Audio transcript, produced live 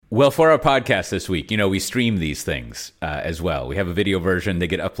Well, for our podcast this week, we stream these things as well. We have a video version; they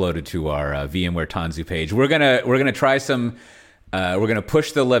get uploaded to our VMware Tanzu page. We're gonna try some. We're gonna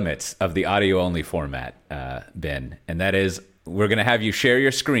push the limits of the audio only format, Ben, and that is we're gonna have you share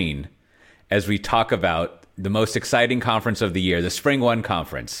your screen as we talk about the most exciting conference of the year, the Spring One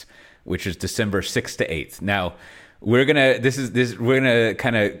conference, which is December 6th to 8th. Now, we're gonna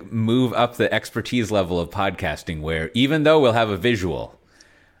kind of move up the expertise level of podcasting, where even though we'll have a visual,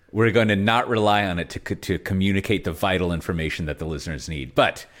 we're going to not rely on it to communicate the vital information that the listeners need.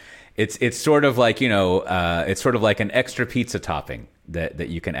 But it's sort of like it's sort of like an extra pizza topping that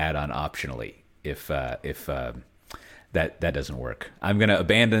you can add on optionally if that doesn't work. I'm going to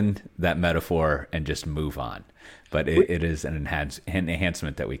abandon that metaphor and just move on. But it is an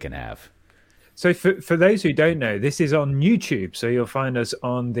enhancement that we can have. So for those who don't know, this is on YouTube. So you'll find us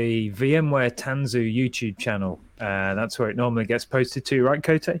on the VMware Tanzu YouTube channel. That's where it normally gets posted to, right,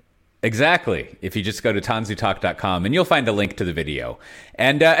 Kote? Exactly. If you just go to tanzutalk.com, and you'll find a link to the video.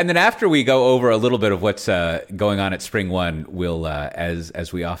 And then after we go over a little bit of what's going on at Spring One, we'll,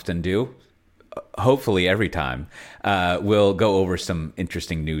 as we often do, hopefully every time, we'll go over some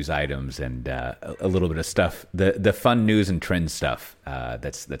interesting news items and a little bit of stuff, the fun news and trend stuff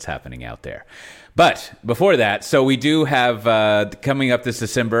that's happening out there. But before that, so we do have coming up this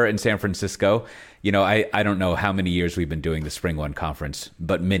December in San Francisco. I don't know how many years we've been doing the Spring One conference,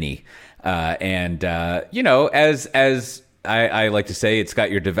 but many. As I like to say, it's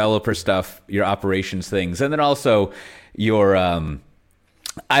got your developer stuff, your operations things, and then also your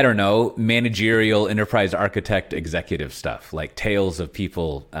managerial enterprise architect executive stuff, like tales of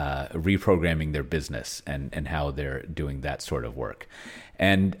people reprogramming their business and how they're doing that sort of work.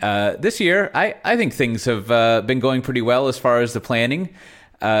 And this year, I think things have been going pretty well as far as the planning.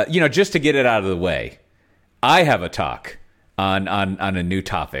 Just to get it out of the way, I have a talk on a new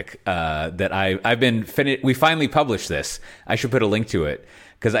topic that I've been we finally published this. I should put a link to it,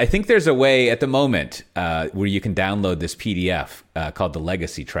 because I think there's a way at the moment where you can download this PDF called The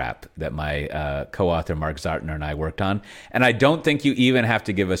Legacy Trap that my co-author Mark Zartner and I worked on. And I don't think you even have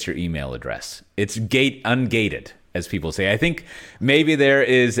to give us your email address. It's ungated, as people say. I think maybe there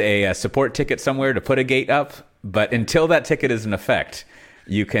is a support ticket somewhere to put a gate up, but until that ticket is in effect,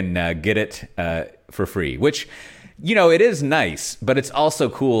 you can get it for free, which, it is nice, but it's also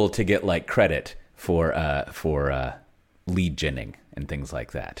cool to get like credit for lead genning and things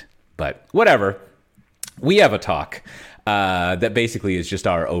like that. But whatever, we have a talk that basically is just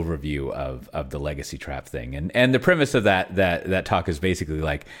our overview of the legacy trap thing. And the premise of that talk is basically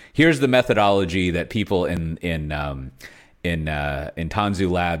like, here's the methodology that people in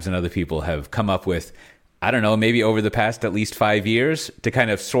Tanzu Labs and other people have come up with, I don't know, maybe over the past at least 5 years, to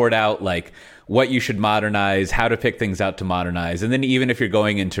kind of sort out like what you should modernize, how to pick things out to modernize. And then even if you're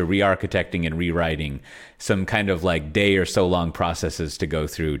going into re-architecting and rewriting, some kind of like day or so long processes to go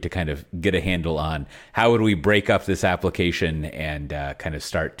through to kind of get a handle on how would we break up this application and kind of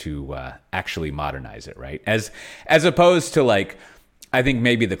start to actually modernize it, right? As opposed to like, I think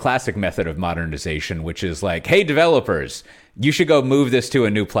maybe the classic method of modernization, which is like, hey, developers, you should go move this to a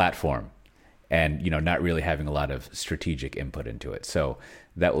new platform. And, not really having a lot of strategic input into it. So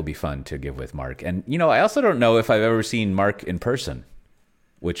that will be fun to give with Mark. And, I also don't know if I've ever seen Mark in person,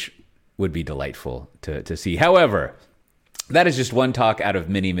 which would be delightful to see. However, that is just one talk out of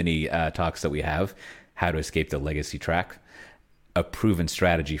many, many talks that we have. How to escape the legacy track, a proven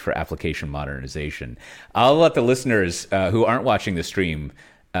strategy for application modernization. I'll let the listeners who aren't watching the stream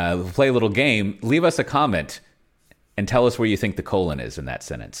play a little game. Leave us a comment and tell us where you think the colon is in that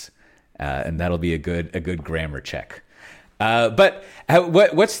sentence. And that'll be a good grammar check. But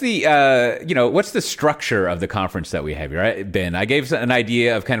what's the structure of the conference that we have here, right, Ben? I gave an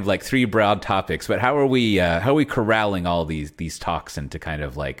idea of kind of like three broad topics, but how are we corralling all these talks into kind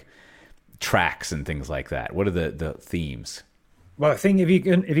of like tracks and things like that? What are the themes? Well, I think if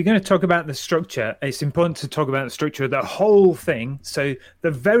you're going to talk about the structure, it's important to talk about the structure of the whole thing. So the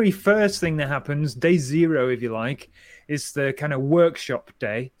very first thing that happens, day zero, if you like, is the kind of workshop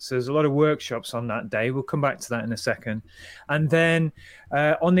day. So there's a lot of workshops on that day. We'll come back to that in a second. And then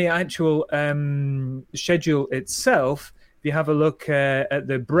on the actual schedule itself, if you have a look at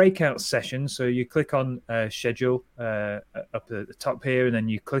the breakout session, so you click on schedule up at the top here, and then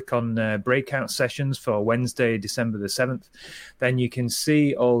you click on breakout sessions for Wednesday, December the 7th, then you can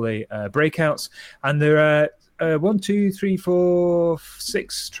see all the breakouts. And there are 1, 2, 3, 4,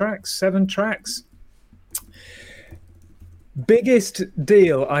 6 tracks, 7 tracks. Biggest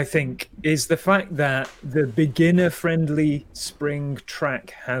deal, I think, is the fact that the beginner-friendly spring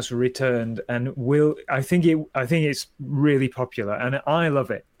track has returned, and will I think it's really popular, and I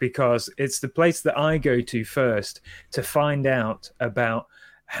love it because it's the place that I go to first to find out about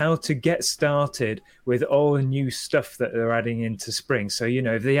how to get started with all the new stuff that they're adding into spring. So,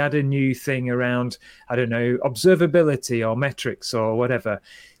 if they add a new thing around, I don't know, observability or metrics or whatever,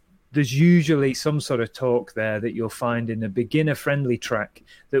 there's usually some sort of talk there that you'll find in a beginner friendly track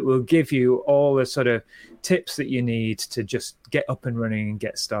that will give you all the sort of tips that you need to just get up and running and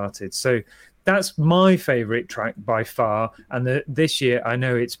get started. So that's my favorite track by far. And this year, I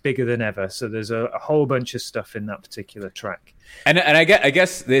know it's bigger than ever. So there's a whole bunch of stuff in that particular track. And I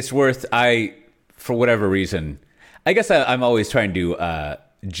guess it's worth, for whatever reason, I guess I'm always trying to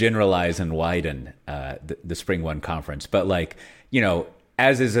generalize and widen the Spring One conference. But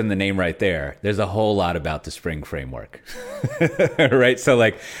as is in the name right there, there's a whole lot about the Spring framework, right? So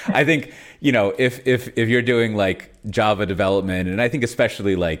I think, if you're doing Java development, and I think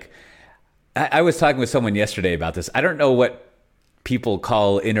especially I was talking with someone yesterday about this. I don't know what people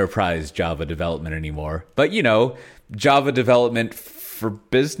call enterprise Java development anymore, but Java development for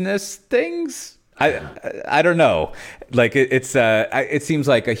business things. I don't know. It seems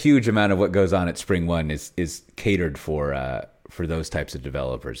like a huge amount of what goes on at Spring One is catered for those types of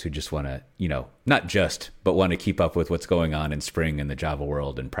developers who just want to, not just, but want to keep up with what's going on in Spring and the Java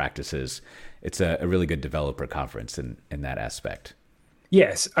world and practices. It's a really good developer conference in that aspect.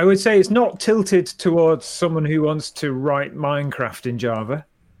 Yes, I would say it's not tilted towards someone who wants to write Minecraft in Java.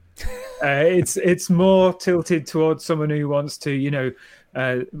 It's more tilted towards someone who wants to,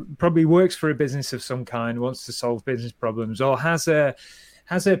 probably works for a business of some kind, wants to solve business problems, or has a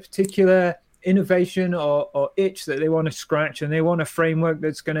particular innovation or itch that they want to scratch, and they want a framework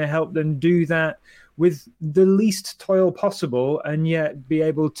that's going to help them do that with the least toil possible and yet be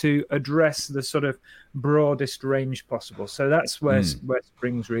able to address the sort of broadest range possible. So that's where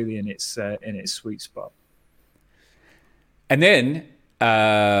Spring's really in its sweet spot. And then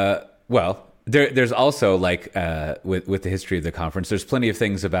there's also with the history of the conference, there's plenty of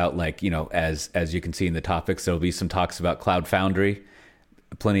things about as you can see in the topics, there'll be some talks about Cloud Foundry.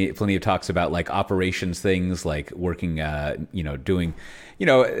 Plenty of talks about operations things, working, doing,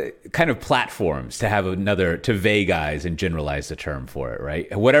 kind of platforms to have to vagueize and generalize the term for it,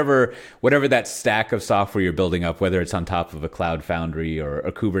 right? Whatever that stack of software you're building up, whether it's on top of a Cloud Foundry or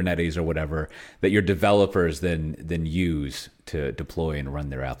a Kubernetes or whatever, that your developers then use to deploy and run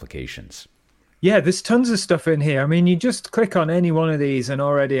their applications. Yeah, there's tons of stuff in here. I mean, you just click on any one of these and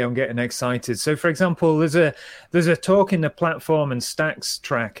already I'm getting excited. So, for example, there's a talk in the platform and stacks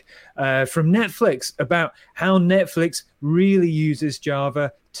track from Netflix about how Netflix really uses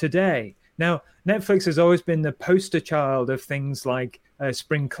Java today. Now, Netflix has always been the poster child of things like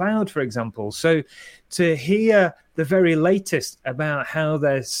Spring Cloud, for example. So to hear the very latest about how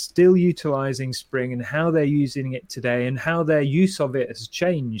they're still utilizing Spring and how they're using it today and how their use of it has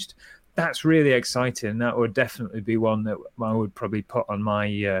changed, that's really exciting. That would definitely be one that I would probably put on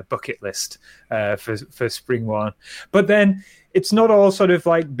my bucket list for Spring One. But then it's not all sort of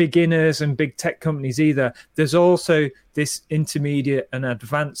beginners and big tech companies either. There's also this intermediate and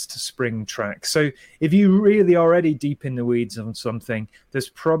advanced Spring track. So if you're really already deep in the weeds on something, there's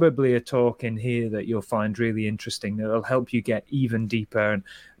probably a talk in here that you'll find really interesting that'll help you get even deeper and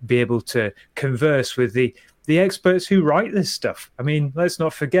be able to converse with the experts who write this stuff. I mean, let's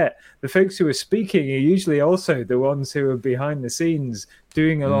not forget, the folks who are speaking are usually also the ones who are behind the scenes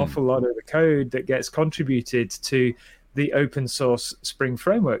doing an awful lot of the code that gets contributed to the open source Spring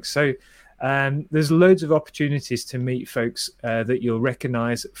framework. So there's loads of opportunities to meet folks that you'll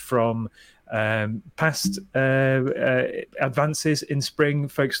recognize from past advances in Spring,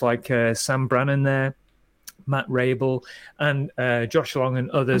 folks like Sam Brannan there, Matt Rabel, and Josh Long and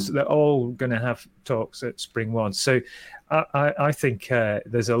others. They're all going to have talks at Spring One. So I think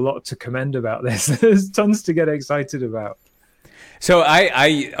there's a lot to commend about this. There's tons to get excited about. So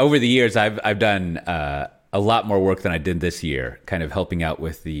I over the years, I've done a lot more work than I did this year, kind of helping out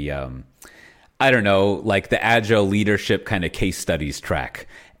with the, the Agile leadership kind of case studies track.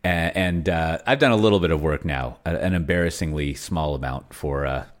 And I've done a little bit of work now, an embarrassingly small amount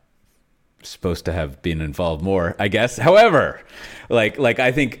for supposed to have been involved more, I guess. However,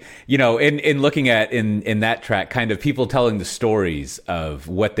 I think, in looking at in that track, kind of people telling the stories of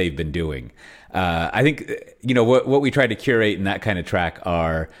what they've been doing. I think, what we try to curate in that kind of track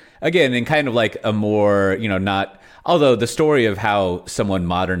are, again, in kind of a more, not Although the story of how someone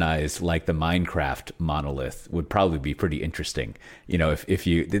modernized like the Minecraft monolith would probably be pretty interesting. If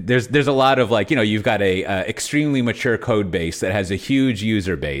you there's a lot of like, you've got a extremely mature code base that has a huge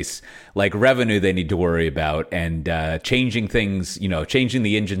user base, like revenue they need to worry about, and changing things, changing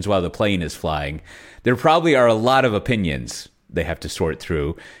the engines while the plane is flying. There probably are a lot of opinions they have to sort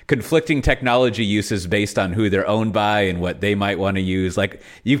through, conflicting technology uses based on who they're owned by and what they might want to use. Like,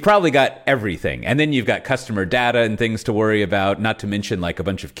 you've probably got everything. And then you've got customer data and things to worry about, not to mention like a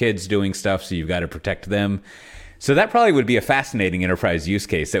bunch of kids doing stuff, so you've got to protect them. So that probably would be a fascinating enterprise use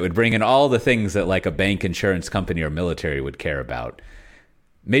case that would bring in all the things that like a bank, insurance company, or military would care about.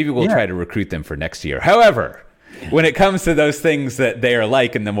 Maybe we'll try to recruit them for next year. However, when it comes to those things that they are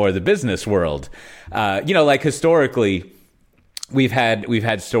like in the more the business world, like historically, we've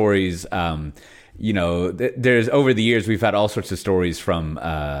had stories, there's over the years, we've had all sorts of stories from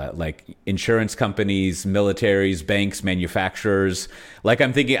like insurance companies, militaries, banks, manufacturers. Like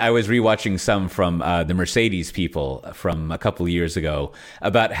I was rewatching some from the Mercedes people from a couple of years ago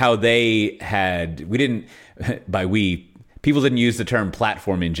about how people didn't use the term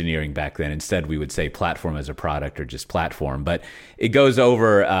platform engineering back then. Instead, we would say platform as a product or just platform. But it goes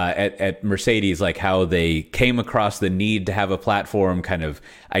over at Mercedes, like how they came across the need to have a platform, kind of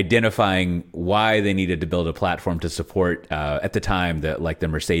identifying why they needed to build a platform to support, at the time, the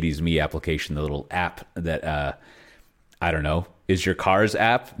Mercedes Me application, the little app that, I don't know, is your car's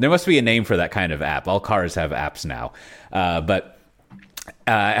app? There must be a name for that kind of app. All cars have apps now. But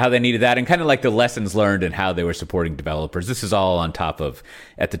how they needed that, and kind of like the lessons learned and how they were supporting developers. This is all on top of,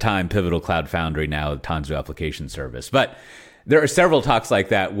 at the time, Pivotal Cloud Foundry, now Tanzu Application Service. But there are several talks like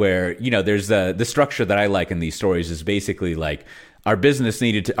that where, there's the structure that I like in these stories is basically like our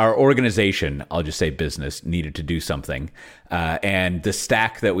organization, I'll just say business, needed to do something. And the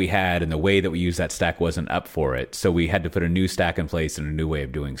stack that we had and the way that we use that stack wasn't up for it. So we had to put a new stack in place and a new way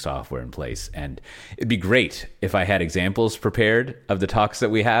of doing software in place. And it'd be great if I had examples prepared of the talks that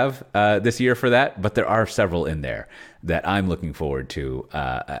we have this year for that. But there are several in there that I'm looking forward to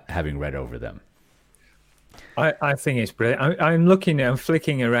having read over them. I think it's brilliant. I'm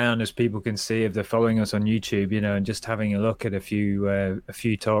flicking around, as people can see if they're following us on YouTube, and just having a look at a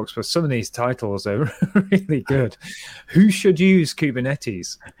few talks. But some of these titles are really good. Who should use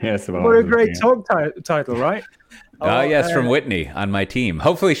Kubernetes? Yes, what a great talk title, right? Yes, from Whitney on my team.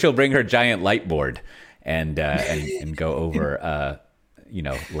 Hopefully, she'll bring her giant light board and go over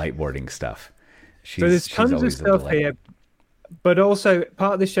lightboarding stuff. So there's tons of stuff here. But also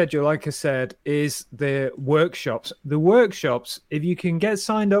part of the schedule, like I said, is the workshops. The workshops, if you can get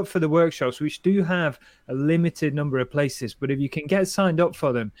signed up for the workshops, which do have a limited number of places, but if you can get signed up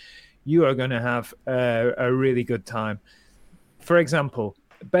for them, you are going to have a really good time. For example,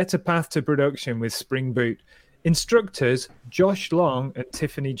 Better Path to Production with Spring Boot. Instructors, Josh Long and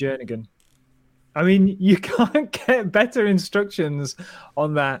Tiffany Jernigan. I mean, you can't get better instructions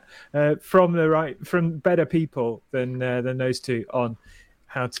on that from better people than those two on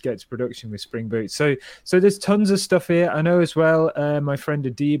how to get to production with Spring Boot. So there's tons of stuff here. I know as well. My friend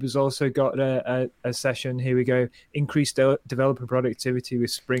Adib has also got a session. Here we go. Increased developer productivity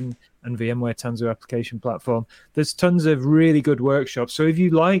with Spring and VMware Tanzu application platform. There's tons of really good workshops. So if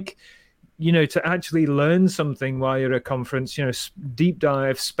you like, to actually learn something while you're at a conference, deep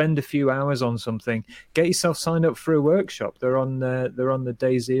dive, spend a few hours on something, get yourself signed up for a workshop. They're on the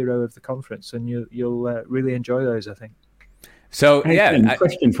day zero of the conference, and you'll really enjoy those, I think. So,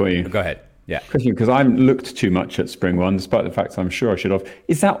 question for you. Go ahead. Yeah. Question, because I haven't looked too much at Spring One, despite the fact I'm sure I should have.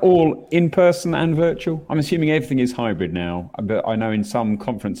 Is that all in person and virtual? I'm assuming everything is hybrid now, but I know in some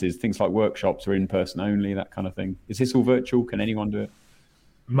conferences, things like workshops are in person only, that kind of thing. Is this all virtual? Can anyone do it?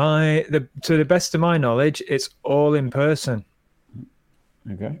 To the best of my knowledge, it's all in person.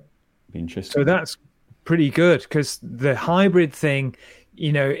 Okay, interesting. So that's pretty good, because the hybrid thing,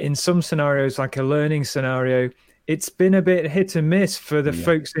 in some scenarios, like a learning scenario, it's been a bit hit and miss for the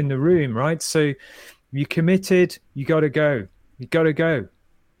folks in the room, right? So you committed, you got to go. You got to go.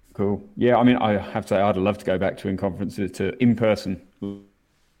 Cool. Yeah, I mean, I have to say, I'd love to go back to in person.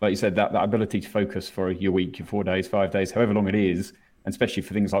 Like you said, that ability to focus for your week, your 4 days, 5 days, however long it is. And especially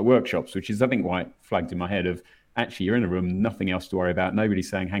for things like workshops, which is, I think, why it flagged in my head of actually you're in a room, nothing else to worry about. Nobody's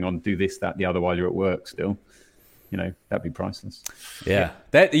saying, hang on, do this, that, the other while you're at work still. That'd be priceless. Yeah.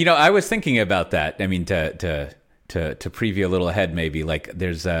 That, I was thinking about that. I mean, to preview a little ahead, maybe, like there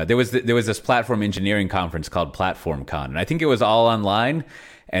was this platform engineering conference called Platform Con, and I think it was all online.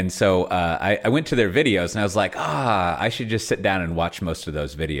 And so I went to their videos and I was like, I should just sit down and watch most of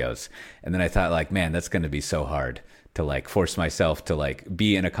those videos. And then I thought, like, man, that's going to be so hard to like force myself to like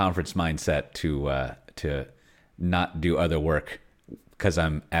be in a conference mindset to not do other work because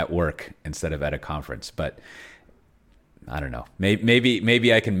I'm at work instead of at a conference. But I don't know.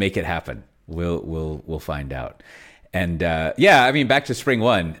 Maybe I can make it happen. We'll find out. And yeah, I mean, back to Spring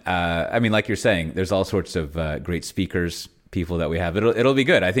One. I mean, like you're saying, there's all sorts of great speakers, people that we have. It'll be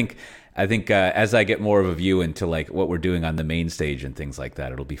good. I think as I get more of a view into like what we're doing on the main stage and things like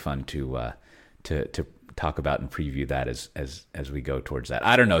that, it'll be fun to talk about and preview that as we go towards that.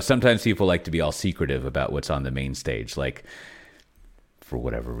 I don't know. Sometimes people like to be all secretive about what's on the main stage, like for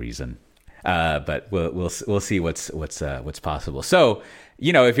whatever reason. But we'll see what's possible. So,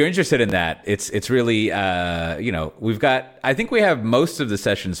 if you're interested in that, it's really, I think we have most of the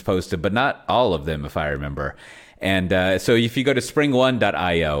sessions posted, but not all of them, if I remember. And so if you go to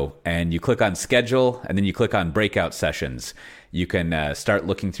spring1.io and you click on schedule and then you click on breakout sessions, you can start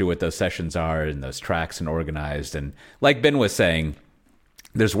looking through what those sessions are and those tracks and organized. And like Ben was saying,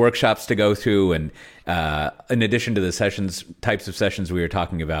 there's workshops to go through, and in addition to the types of sessions we were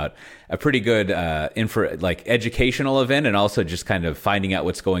talking about, a pretty good educational event, and also just kind of finding out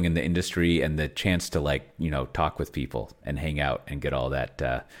what's going in the industry and the chance to talk with people and hang out and get all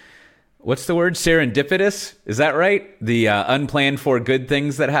that. What's the word? Serendipitous? Is that right? The unplanned for good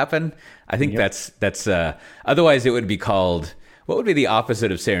things that happen. I think that's. Otherwise, it would be called. What would be the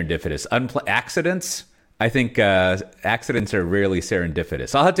opposite of serendipitous? Accidents. I think accidents are rarely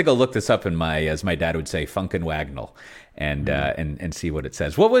serendipitous. I'll have to go look this up in as my dad would say, Funkin' Wagnall, and see what it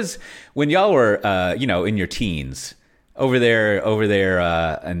says. What was when y'all were in your teens over there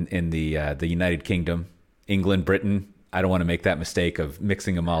in the United Kingdom, England, Britain? I don't want to make that mistake of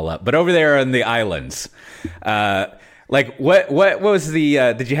mixing them all up, but over there in the islands, what was the?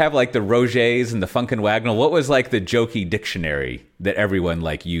 Did you have like the Rogers and the Funkin' Wagnall? What was like the jokey dictionary that everyone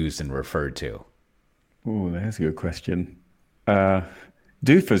used and referred to? Oh, that's a good question.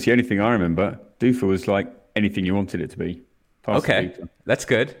 Doofus, the only thing I remember. Doofer was like anything you wanted it to be. Okay, that's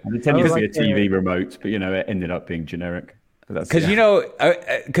good. And it tended to be a TV remote, but it ended up being generic. Because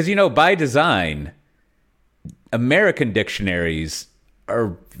by design, American dictionaries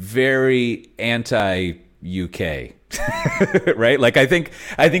are very anti-UK, right? Like I think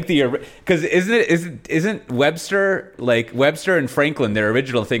because isn't Webster Webster and Franklin, their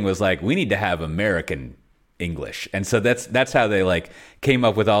original thing was we need to have American English, and so that's how they came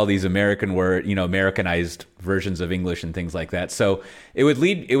up with all these American Americanized versions of English and things like that. So it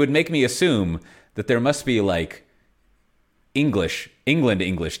would make me assume that there must be England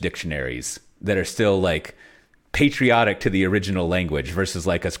English dictionaries that are still patriotic to the original language versus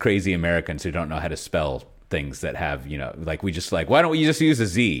us crazy Americans who don't know how to spell things that have we just why don't we just use a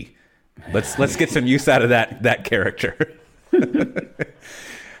Z? Let's get some use out of that character.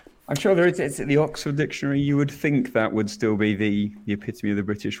 I'm sure there is. It's the Oxford Dictionary. You would think that would still be the epitome of the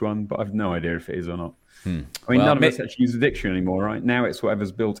British one, but I've no idea if it is or not. I mean, none of us actually use the dictionary anymore, right? Now it's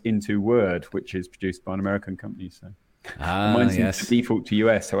whatever's built into Word, which is produced by an American company. So mine seems to default to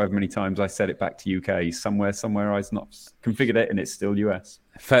US. However many times I set it back to UK, somewhere I've not configured it, and it's still US.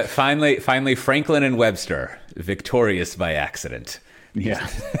 Finally, Franklin and Webster, victorious by accident. Yeah.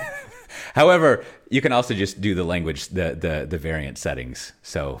 However, you can also just do the language, the variant settings.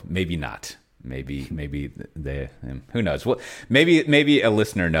 So maybe not. Maybe who knows? Well, maybe a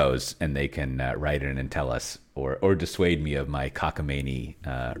listener knows, and they can write in and tell us, or dissuade me of my cockamamie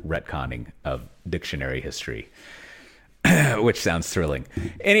retconning of dictionary history. Which sounds thrilling.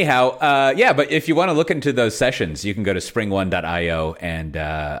 Anyhow, but if you want to look into those sessions, you can go to spring1.io. And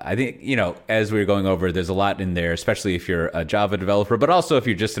I think, as we were going over, there's a lot in there, especially if you're a Java developer, but also if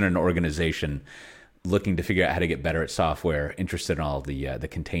you're just in an organization looking to figure out how to get better at software, interested in all the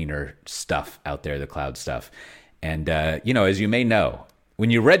container stuff out there, the cloud stuff. And, as you may know,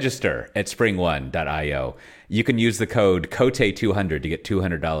 when you register at spring1.io, you can use the code COTE200 to get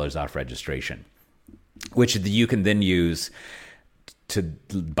 $200 off registration, which you can then use to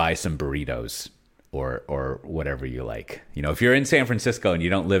buy some burritos or whatever you like. If you're in San Francisco and you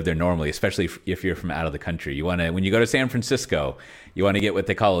don't live there normally, especially if you're from out of the country, when you go to San Francisco, you want to get what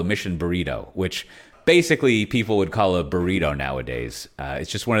they call a mission burrito, which basically people would call a burrito nowadays.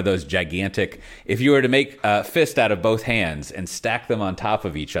 It's just one of those gigantic, if you were to make a fist out of both hands and stack them on top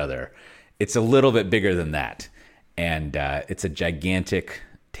of each other, it's a little bit bigger than that. And it's a gigantic,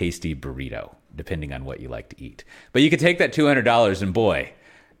 tasty burrito, depending on what you like to eat. But you could take that $200 and boy,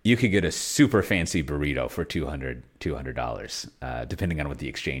 you could get a super fancy burrito for $200, depending on what the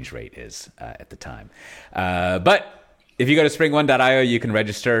exchange rate is at the time. But if you go to spring1.io, you can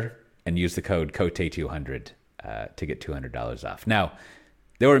register and use the code COTE200 to get $200 off. Now,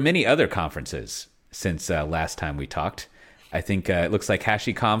 there were many other conferences since last time we talked. I think it looks like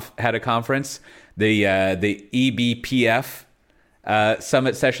HashiConf had a conference. the EBPF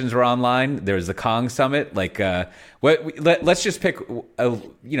summit sessions were online. There's the Kong summit. Like, let's just pick. What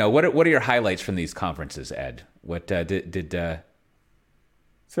are your highlights from these conferences, Ed? What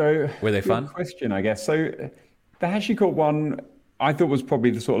So were they fun? Good question, I guess. So the HashiCorp one, I thought was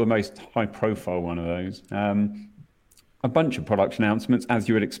probably the sort of the most high-profile one of those. A bunch of product announcements, as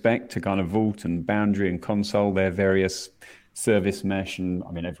you would expect, to kind of Vault and Boundary and Console, their various service mesh, and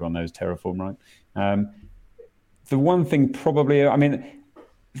I mean, everyone knows Terraform, right? The one thing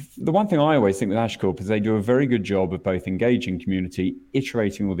I always think with HashiCorp is they do a very good job of both engaging community,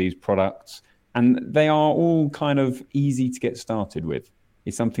 iterating all these products, and they are all kind of easy to get started with.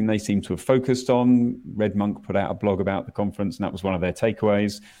 It's something they seem to have focused on. Red Monk put out a blog about the conference, and that was one of their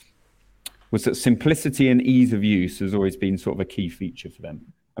takeaways, was that simplicity and ease of use has always been sort of a key feature for them,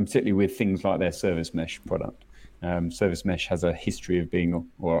 and particularly with things like their Service Mesh product. Service Mesh has a history of being,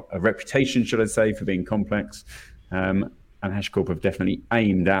 or a reputation, should I say, for being complex. And HashiCorp have definitely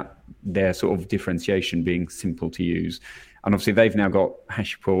aimed at their sort of differentiation being simple to use. And obviously they've now got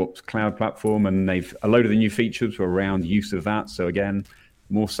HashiCorp's cloud platform, and a load of the new features were around use of that. So again,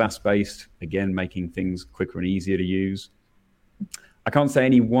 more SaaS-based, again, making things quicker and easier to use. I can't say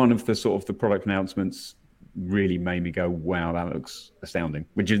any one of the sort of the product announcements really made me go, wow, that looks astounding,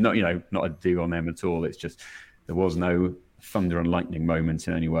 which is not a dig on them at all. It's just, there was no thunder and lightning moments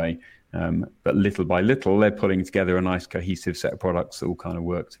in any way. But little by little, they're putting together a nice cohesive set of products that all kind of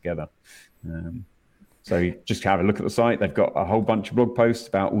work together. So just have a look at the site. They've got a whole bunch of blog posts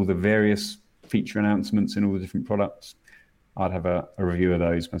about all the various feature announcements in all the different products. I'd have a review of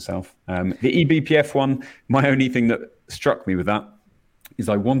those myself. The eBPF one, my only thing that struck me with that is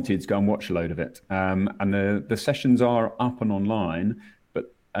I wanted to go and watch a load of it. And the sessions are up and online,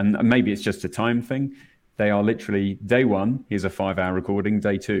 and maybe it's just a time thing. They are literally day one, here's a 5-hour recording.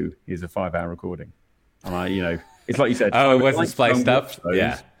 Day two, here's a 5-hour recording. And it's like you said. Oh, it wasn't spliced up?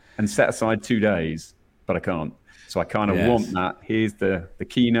 Yeah. And set aside 2 days, but I can't. So I kind of want that. Here's the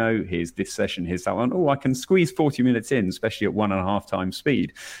keynote, here's this session, here's that one. Oh, I can squeeze 40 minutes in, especially at 1.5 times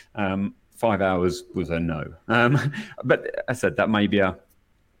speed. 5 hours was a no. But I said that may be a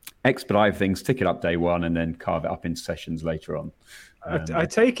expedite things, stick it up day one, and then carve it up into sessions later on. I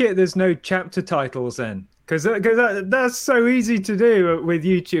take it there's no chapter titles then, because that's so easy to do with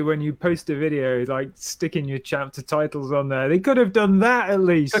YouTube when you post a video, like sticking your chapter titles on there. They could have done that at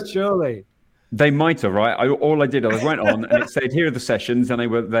least, surely. They might have, right? All I did, I went on and it said, here are the sessions, and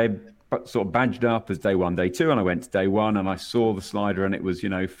they sort of badged up as day one, day two, and I went to day one and I saw the slider and it was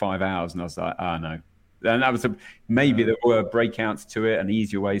 5 hours, and I was like, no. And that was maybe there were breakouts to it and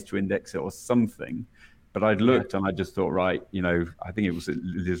easier ways to index it or something. But I'd looked and I just thought, right, I think it was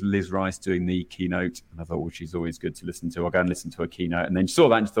Liz Rice doing the keynote, and I thought, well, she's always good to listen to. I'll go and listen to her keynote, and then saw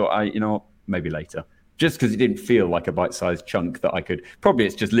that and thought, maybe later. Just because it didn't feel like a bite-sized chunk that I could. Probably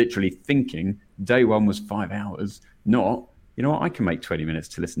it's just literally thinking day one was 5 hours, not, I can make 20 minutes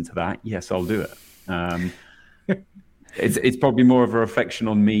to listen to that. Yes, I'll do it. It's probably more of a reflection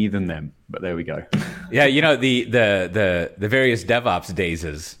on me than them, but there we go. Yeah, the various DevOps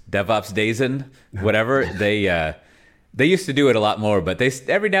days, whatever, they used to do it a lot more, but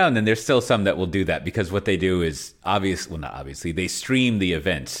every now and then there's still some that will do that, because what they do is not obviously, they stream the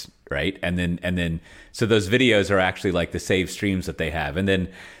events, right? And then so those videos are actually like the saved streams that they have. And then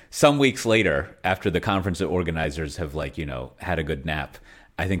some weeks later, after the conference organizers have had a good nap,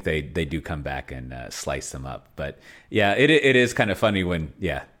 I think they do come back and slice them up. But yeah, it is kind of funny when,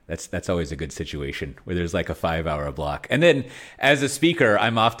 that's always a good situation where there's like a 5-hour block. And then as a speaker,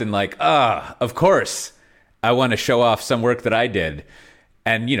 I'm often like, of course, I want to show off some work that I did.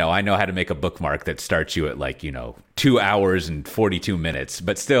 And, I know how to make a bookmark that starts you at 2 hours and 42 minutes.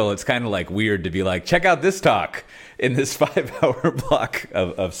 But still, it's kind of like weird to be like, check out this talk in this 5-hour block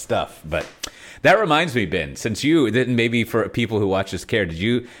of stuff. But that reminds me, Ben, since maybe for people who watch this care,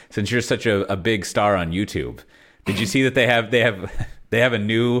 since you're such a big star on YouTube, did you see that they have a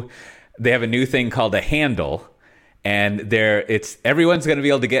new thing called a handle, and everyone's going to be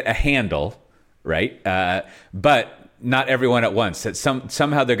able to get a handle, right? But not everyone at once.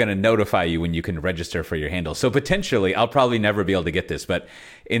 Somehow they're going to notify you when you can register for your handle. So potentially, I'll probably never be able to get this, but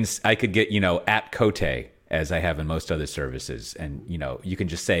I could get at Cote, as I have in most other services, and you can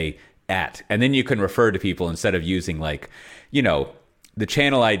just say at, and then you can refer to people instead of using the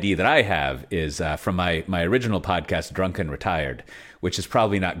channel ID that I have is from my original podcast, Drunken Retired, which is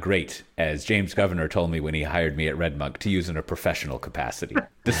probably not great, as James Governor told me when he hired me at Red Monk, to use in a professional capacity,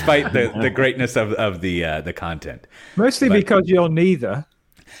 despite the greatness of the content. Mostly because you're neither.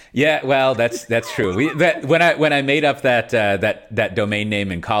 Yeah, well, that's true. When I made up that domain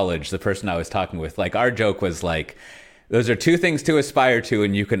name in college, the person I was talking with, like, our joke was like, those are two things to aspire to,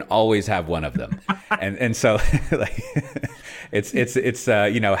 and you can always have one of them. And so like it's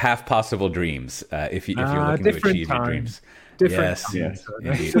half possible dreams if you're looking to achieve your dreams. Different. Yes.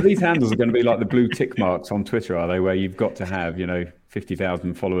 So these handles are going to be like the blue tick marks on Twitter, are they? Where you've got to have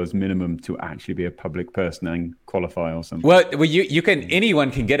 50,000 followers minimum to actually be a public person and qualify or something. Well,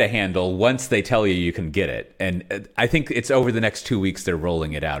 anyone can get a handle once they tell you can get it, and I think it's over the next 2 weeks they're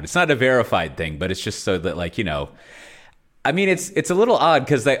rolling it out. It's not a verified thing, but it's just so that I mean, it's a little odd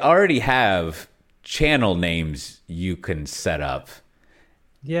because they already have channel names you can set up.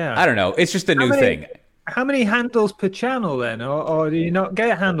 Yeah, I don't know. It's just a new thing. How many handles per channel then, or do you not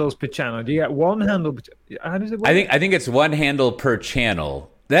get handles per channel? Do you get one handle? How does it work? I think it's one handle per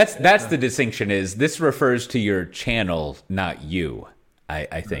channel. That's the distinction. Is this refers to your channel, not you?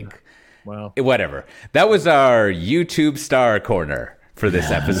 I think. Well, whatever. That was our YouTube star corner for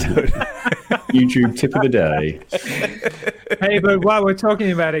this episode. YouTube tip of the day. Hey, but while we're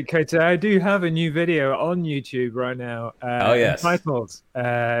talking about it, Kota, I do have a new video on YouTube right now. Oh, yes. Entitled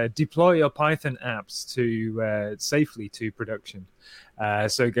Deploy Your Python Apps to Safely to Production.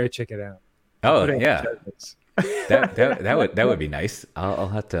 So go check it out. Oh, yeah. That would be nice. I'll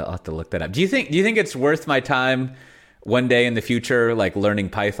have to look that up. Do you think it's worth my time one day in the future, like learning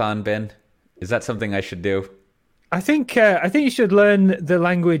Python, Ben? Is that something I should do? I think you should learn the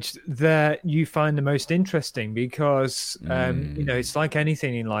language that you find the most interesting, because it's like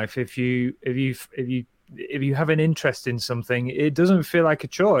anything in life. If you have an interest in something, it doesn't feel like a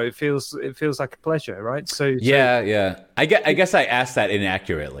chore. It feels like a pleasure, right? So I guess I asked that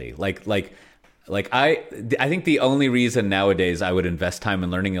inaccurately. I think the only reason nowadays I would invest time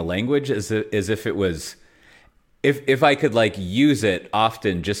in learning a language is if it was. If I could use it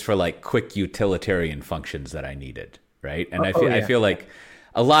often just for quick utilitarian functions that I needed, right? And I feel like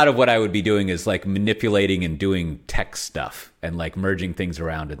a lot of what I would be doing is manipulating and doing tech stuff and merging things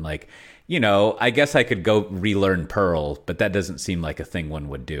around and I guess I could go relearn Perl, but that doesn't seem like a thing one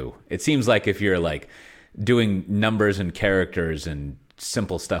would do. It seems like if you're doing numbers and characters and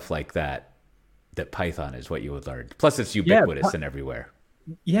simple stuff like that, that Python is what you would learn. Plus it's ubiquitous and everywhere.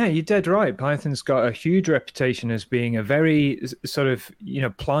 Yeah, you're dead right. Python's got a huge reputation as being a very sort of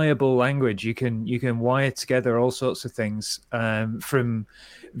pliable language. You can wire together all sorts of things, from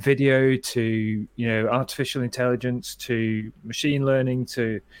video to artificial intelligence to machine learning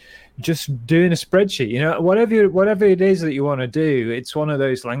to just doing a spreadsheet. Whatever it is that you want to do, it's one of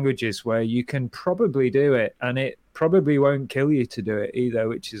those languages where you can probably do it, and it probably won't kill you to do it either,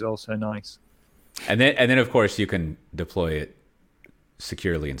 which is also nice. And then of course you can deploy it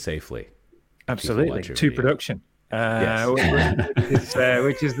securely and safely. Absolutely, to production. Yes.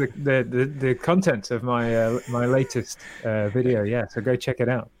 which is the content of my latest video. Yeah, so go check it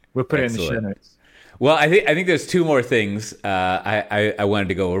out. We'll put it in the show notes. Well, I think there's two more things I wanted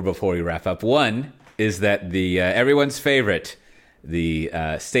to go over before we wrap up. One is that the everyone's favorite, the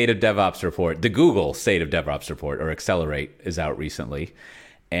State of DevOps report, the Google State of DevOps report, or Accelerate, is out recently.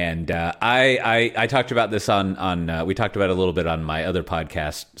 And I talked about this on we talked about it a little bit on my other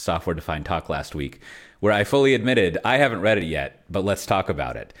podcast, Software Defined Talk, last week, where I fully admitted I haven't read it yet, but let's talk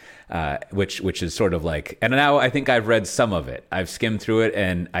about it, which is sort of and now I think I've read some of it. I've skimmed through it,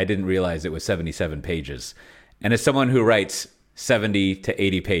 and I didn't realize it was 77 pages. And as someone who writes 70 to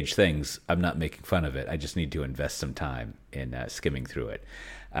 80 page things, I'm not making fun of it. I just need to invest some time in skimming through it.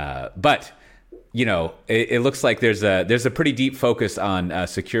 But it looks like there's a pretty deep focus on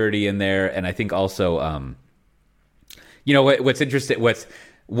security in there, and I think also, what's interesting. What's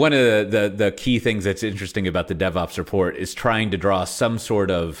one of the key things that's interesting about the DevOps report is trying to draw some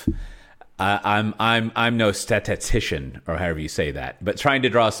sort of. I'm no statistician, or however you say that, but trying to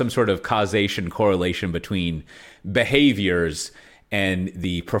draw some sort of causation correlation between behaviors and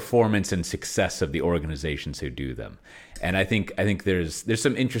the performance and success of the organizations who do them. And I think there's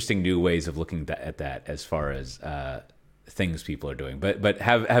some interesting new ways of looking at that as far as things people are doing. But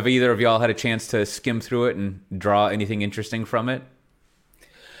have either of y'all had a chance to skim through it and draw anything interesting from it?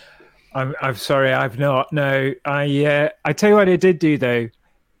 I'm sorry, I've not. No, I tell you what I did do though,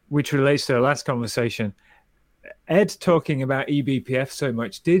 which relates to the last conversation. Ed talking about eBPF so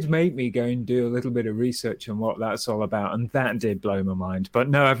much did make me go and do a little bit of research on what that's all about, and that did blow my mind. But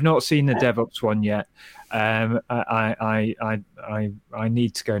no, I've not seen the DevOps one yet. I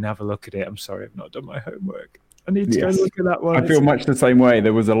need to go and have a look at it. I'm sorry, I've not done my homework. I need to go look at that one. I feel much the same way.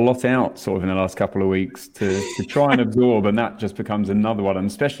 There was a lot out sort of in the last couple of weeks to try and absorb, and that just becomes another one, and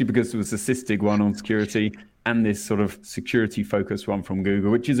especially because there was a SysDig one on security. and this sort of security focused one from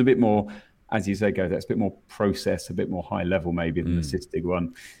Google, which is a bit more, as you say, that's a bit more process, a bit more high level maybe than the SysDig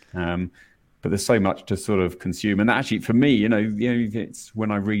one. But there's so much to sort of consume. And actually, for me, it's when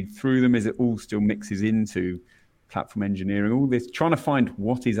I read through them, is it all still mixes into platform engineering, all this, trying to find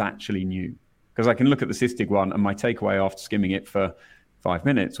what is actually new. Because I can look at the SysDig one, and my takeaway after skimming it for 5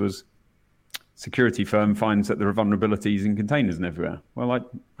 minutes was, security firm finds that there are vulnerabilities in containers and everywhere. Well,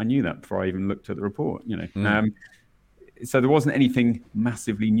 I knew that before I even looked at the report. So there wasn't anything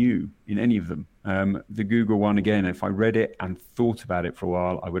massively new in any of them. The Google one, again, if I read it and thought about it for a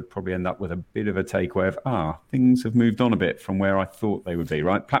while, I would probably end up with a bit of a takeaway of, things have moved on a bit from where I thought they would be,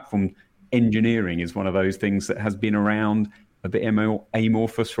 right? Platform engineering is one of those things that has been around a bit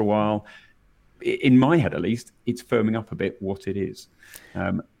amorphous for a while. In my head, at least, it's firming up a bit what it is.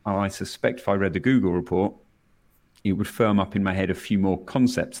 I suspect if I read the Google report, it would firm up in my head a few more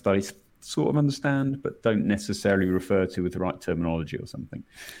concepts that I sort of understand, but don't necessarily refer to with the right terminology or something.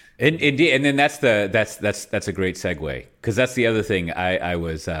 Indeed, and then that's a great segue, because that's the other thing. I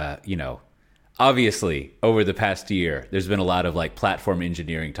was, obviously over the past year, there's been a lot of like platform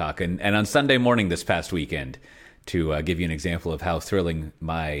engineering talk, and on Sunday morning this past weekend, to give you an example of how thrilling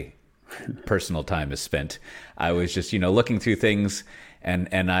my personal time is spent, I was just looking through things.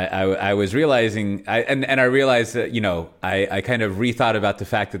 And I was realizing, I realized that, I kind of rethought about the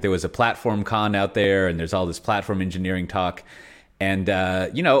fact that there was a platform con out there, and there's all this platform engineering talk. And,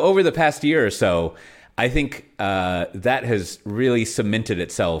 over the past year or so, I think that has really cemented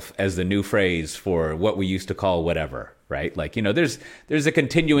itself as the new phrase for what we used to call whatever, right? Like, there's a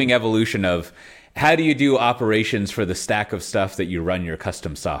continuing evolution of how do you do operations for the stack of stuff that you run your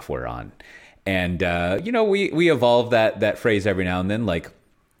custom software on? And, we evolve that phrase every now and then. Like,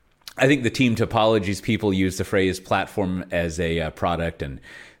 I think the team topologies people use the phrase platform as a product. And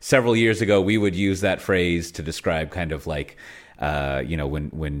several years ago, we would use that phrase to describe kind of like,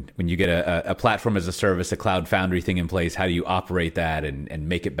 when you get a platform as a service, a cloud foundry thing in place, how do you operate that and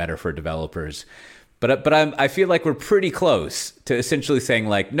make it better for developers? But I feel like we're pretty close to essentially saying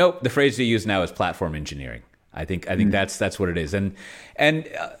like, nope, the phrase you use now is platform engineering. I think that's what it is. And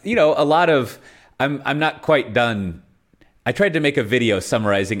a lot of, I'm not quite done. I tried to make a video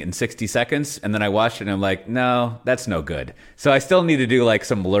summarizing it in 60 seconds, and then I watched it and I'm like, no, that's no good. So I still need to do like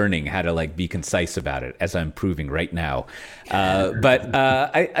some learning how to like be concise about it, as I'm proving right now. But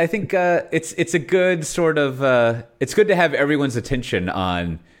I think it's a good sort of, it's good to have everyone's attention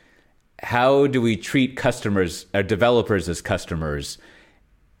on how do we treat customers or developers as customers,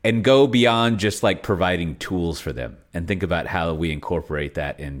 and go beyond just like providing tools for them, and think about how we incorporate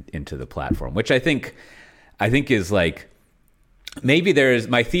that into the platform, which I think is like, maybe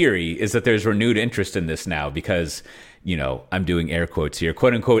my theory is that there's renewed interest in this now because, I'm doing air quotes here,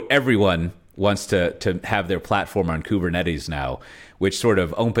 quote unquote, everyone wants to have their platform on Kubernetes now, which sort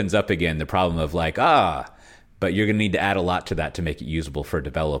of opens up again the problem of like, but you're going to need to add a lot to that to make it usable for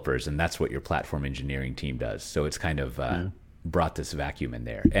developers. And that's what your platform engineering team does. So it's kind of, brought this vacuum in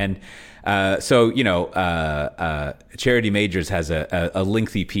there. And Charity Majors has a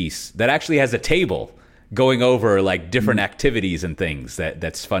lengthy piece that actually has a table going over like different activities and things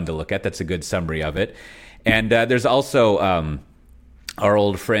that's fun to look at. That's a good summary of it. And there's also our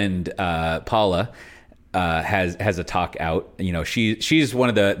old friend Paula has a talk out. She's one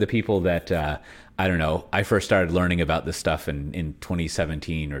of the people that I first started learning about this stuff in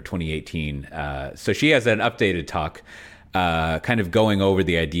 2017 or 2018. So she has an updated talk kind of going over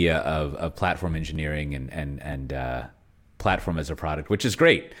the idea of platform engineering and platform as a product, which is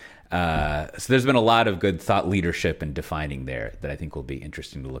great. So there's been a lot of good thought leadership and defining there that I think will be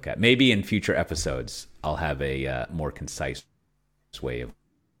interesting to look at. Maybe in future episodes, I'll have a more concise way of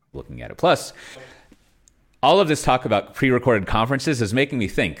looking at it. Plus, all of this talk about pre-recorded conferences is making me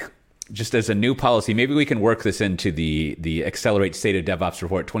think, just as a new policy, maybe we can work this into the Accelerate State of DevOps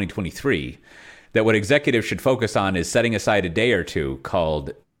Report 2023, that what executives should focus on is setting aside a day or two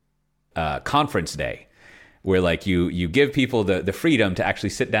called conference day, where like you give people the freedom to actually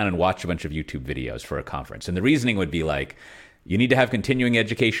sit down and watch a bunch of YouTube videos for a conference. And the reasoning would be like, you need to have continuing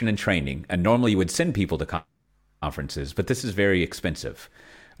education and training. And normally you would send people to conferences, but this is very expensive.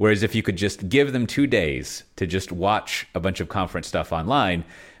 Whereas if you could just give them 2 days to just watch a bunch of conference stuff online,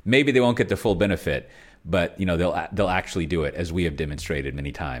 maybe they won't get the full benefit, but they'll actually do it, as we have demonstrated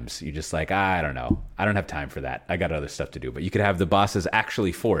many times. You're just like, I don't know, I don't have time for that, I got other stuff to do. But you could have the bosses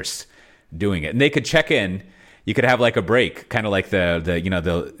actually force doing it, and they could check in. You could have like a break, kind of like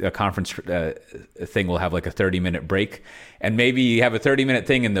the conference thing will have like a 30-minute break, and maybe you have a 30-minute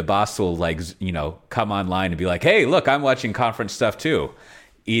thing, and the boss will come online and be like, hey, look, I'm watching conference stuff too,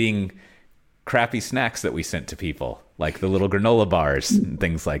 eating crappy snacks that we sent to people, like the little granola bars and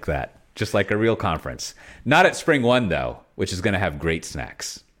things like that, just like a real conference. Not at Spring One, though, which is going to have great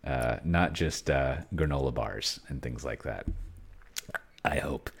snacks, not just granola bars and things like that, I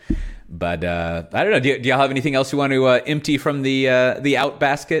hope. But I don't know. Do y'all have anything else you want to empty from the out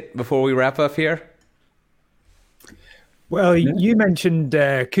basket before we wrap up here? Well, you mentioned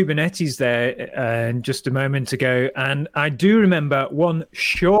Kubernetes there just a moment ago, and I do remember one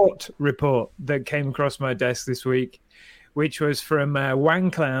short report that came across my desk this week, which was from WAN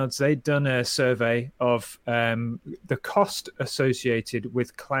Clouds. They'd done a survey of the cost associated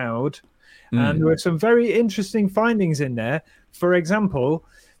with cloud, and there were some very interesting findings in there. For example,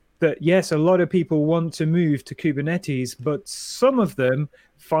 that yes, a lot of people want to move to Kubernetes, but some of them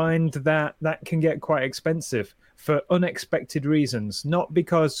find that can get quite expensive for unexpected reasons, not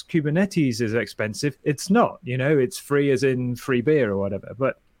because Kubernetes is expensive. It's not, it's free as in free beer or whatever,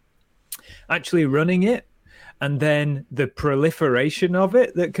 but actually running it and then the proliferation of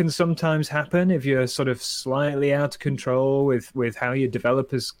it that can sometimes happen if you're sort of slightly out of control with how your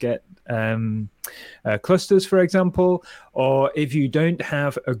developers get clusters, for example, or if you don't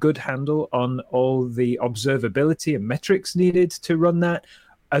have a good handle on all the observability and metrics needed to run that,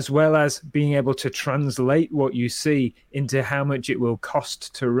 as well as being able to translate what you see into how much it will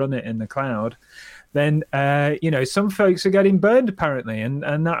cost to run it in the cloud, then some folks are getting burned apparently, and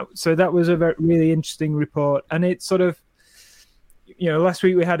that was a really interesting report. And it's sort of, last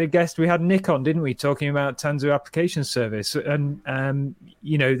week we had Nick on, didn't we, talking about Tanzu Application Service, and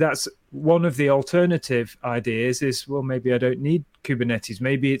that's one of the alternative ideas is, well, maybe I don't need Kubernetes,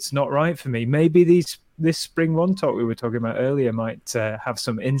 maybe it's not right for me, maybe this Spring One talk we were talking about earlier might have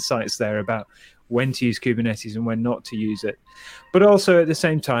some insights there about when to use Kubernetes and when not to use it. But also at the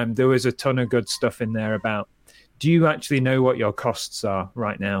same time, there was a ton of good stuff in there about, do you actually know what your costs are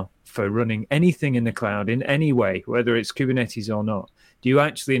right now for running anything in the cloud in any way, whether it's Kubernetes or not? Do you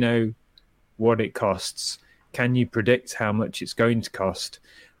actually know what it costs? Can you predict how much it's going to cost?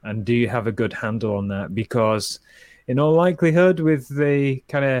 And do you have a good handle on that? Because in all likelihood, with the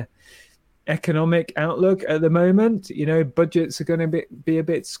kind of economic outlook at the moment, budgets are going to be a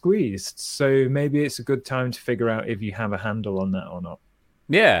bit squeezed. So maybe it's a good time to figure out if you have a handle on that or not.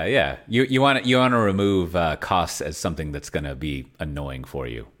 Yeah. You want to remove costs as something that's going to be annoying for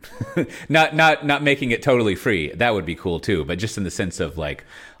you. not making it totally free. That would be cool too. But just in the sense of like,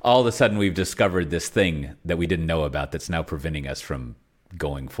 all of a sudden we've discovered this thing that we didn't know about that's now preventing us from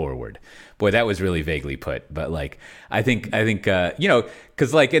going forward. Boy, that was really vaguely put. But like, I think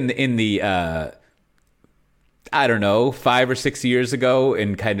because like in the I don't know, 5 or 6 years ago,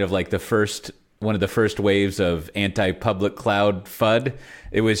 in kind of like one of the first waves of anti-public cloud FUD,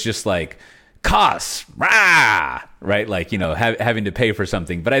 it was just like costs, right? Like, having to pay for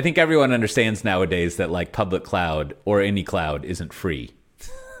something. But I think everyone understands nowadays that like public cloud or any cloud isn't free.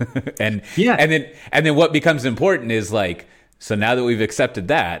 and then what becomes important is like, so now that we've accepted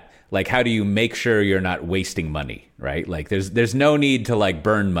that, like, how do you make sure you're not wasting money, right? Like there's no need to like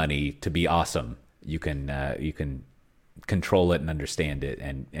burn money to be awesome. You can control it and understand it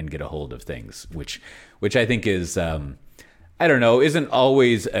and get a hold of things, which I think is, I don't know, isn't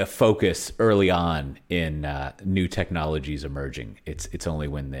always a focus early on in new technologies emerging. It's only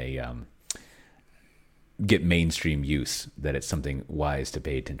when they get mainstream use that it's something wise to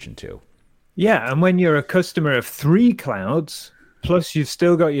pay attention to. Yeah, and when you're a customer of 3 clouds, plus you've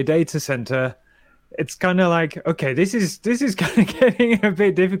still got your data center, it's kind of like, okay, this is kind of getting a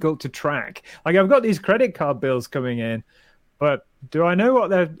bit difficult to track. Like, I've got these credit card bills coming in, but do I know what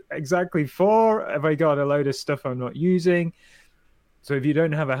they're exactly for? Have I got a load of stuff I'm not using? So if you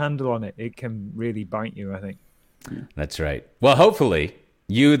don't have a handle on it, it can really bite you, I think. That's right. Well, hopefully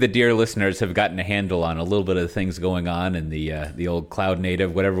you, the dear listeners, have gotten a handle on a little bit of the things going on in the old cloud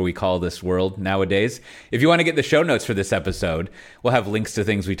native, whatever we call this world nowadays. If you want to get the show notes for this episode, we'll have links to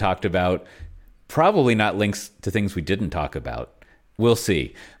things we talked about. Probably not links to things we didn't talk about. We'll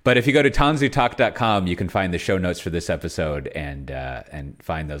see. But if you go to tanzutalk.com, you can find the show notes for this episode and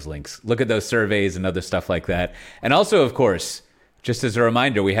find those links. Look at those surveys and other stuff like that. And also, of course, just as a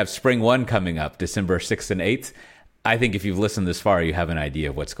reminder, we have Spring One coming up, December 6th and 8th. I think if you've listened this far, you have an idea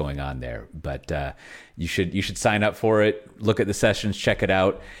of what's going on there. But you should sign up for it. Look at the sessions, check it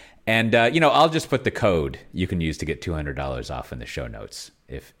out. And I'll just put the code you can use to get $200 off in the show notes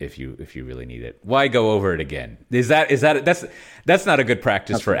if you really need it. Why go over it again? That's not a good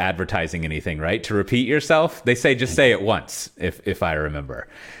practice for advertising anything, right? To repeat yourself. They say just say it once, if I remember.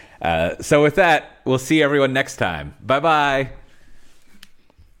 So with that, we'll see everyone next time. Bye-bye.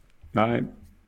 Bye.